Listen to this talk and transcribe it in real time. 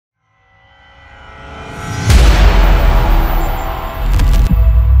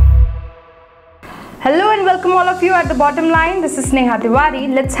welcome all of you at the bottom line. This is Sneha Tiwari.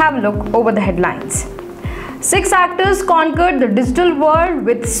 Let's have a look over the headlines. 6 actors conquered the digital world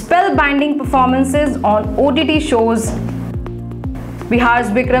with spellbinding performances on OTT shows. Bihar's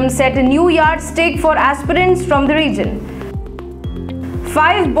Vikram set a new yardstick for aspirants from the region.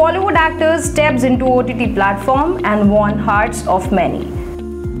 5 Bollywood actors stepped into OTT platform and won hearts of many.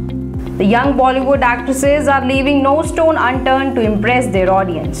 The young Bollywood actresses are leaving no stone unturned to impress their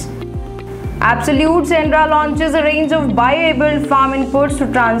audience. Absolute's Inera launches a range of bioable farm inputs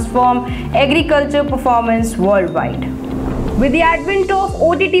to transform agriculture performance worldwide. With the advent of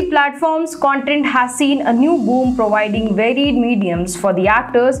OTT platforms, content has seen a new boom, providing varied mediums for the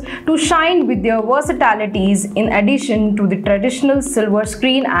actors to shine with their versatilities in addition to the traditional silver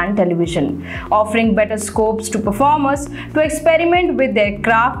screen and television. Offering better scopes to performers to experiment with their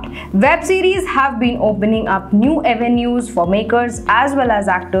craft, web series have been opening up new avenues for makers as well as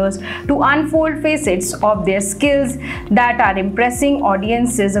actors to unfold facets of their skills that are impressing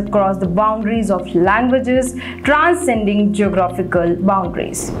audiences across the boundaries of languages, transcending geographical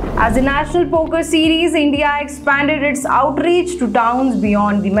boundaries. As the National Poker Series, India expanded its outreach to towns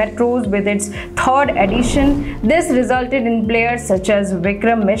beyond the metros with its 3rd edition. This resulted in players such as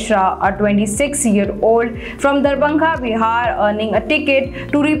Vikram Mishra, a 26-year-old from Darbhanga, Bihar, earning a ticket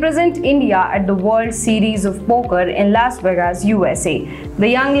to represent India at the World Series of Poker in Las Vegas, USA. The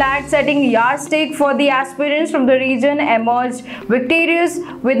young lad, setting yardstick for the aspirants from the region, emerged victorious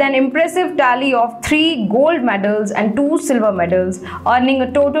with an impressive tally of 3 gold medals and 2 silver medals, earning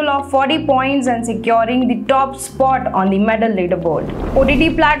a total of 40 points and securing the top spot on the medal leaderboard.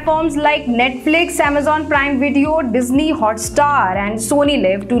 OTT platforms like Netflix, Amazon Prime Video, Disney Hotstar and Sony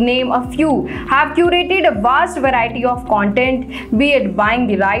Live, to name a few, have curated a vast variety of content, be it buying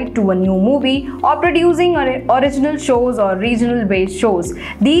the right to a new movie or producing original shows or regional based shows.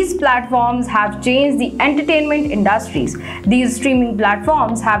 These platforms have changed the entertainment industries. These streaming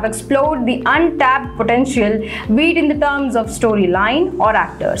platforms have explored the untapped potential, be it in the terms of storyline or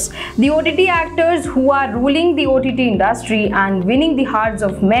actors. The OTT actors who are ruling the OTT industry and winning the hearts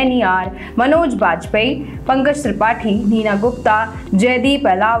of many are Manoj, Bajpayee, Pankaj, Tripathi, Neena Gupta, Jaideep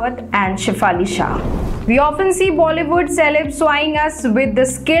Ahlawat and Shefali Shah. We often see Bollywood celebs swaying us with the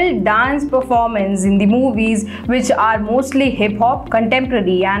skilled dance performance in the movies, which are mostly hip-hop,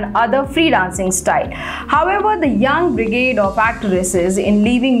 contemporary and other free dancing style. However, the young brigade of actresses in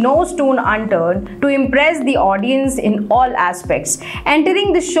leaving no stone unturned to impress the audience in all aspects.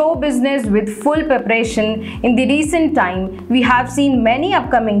 Entering the show business with full preparation, in the recent time, we have seen many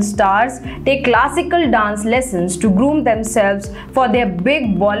upcoming stars take classical dance lessons to groom themselves for their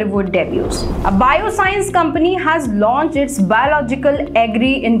big Bollywood debuts. A bioscience company has launched its biological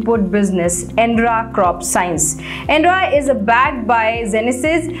agri-input business, Inera Crop Science. Inera is backed by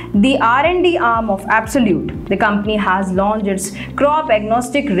Genesis, the R&D arm of Absolute. The company has launched its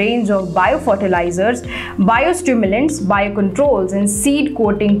crop-agnostic range of biofertilizers, biostimulants, biocontrols and seed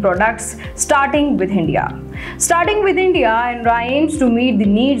coating products, starting with India. Inera aims to meet the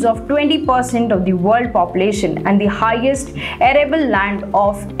needs of 20% of the world population and the highest arable land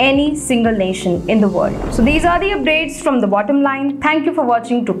of any single nation in the world. So these are the updates from the bottom line. Thank you for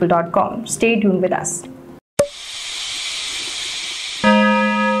watching Tuple.com. Stay tuned with us.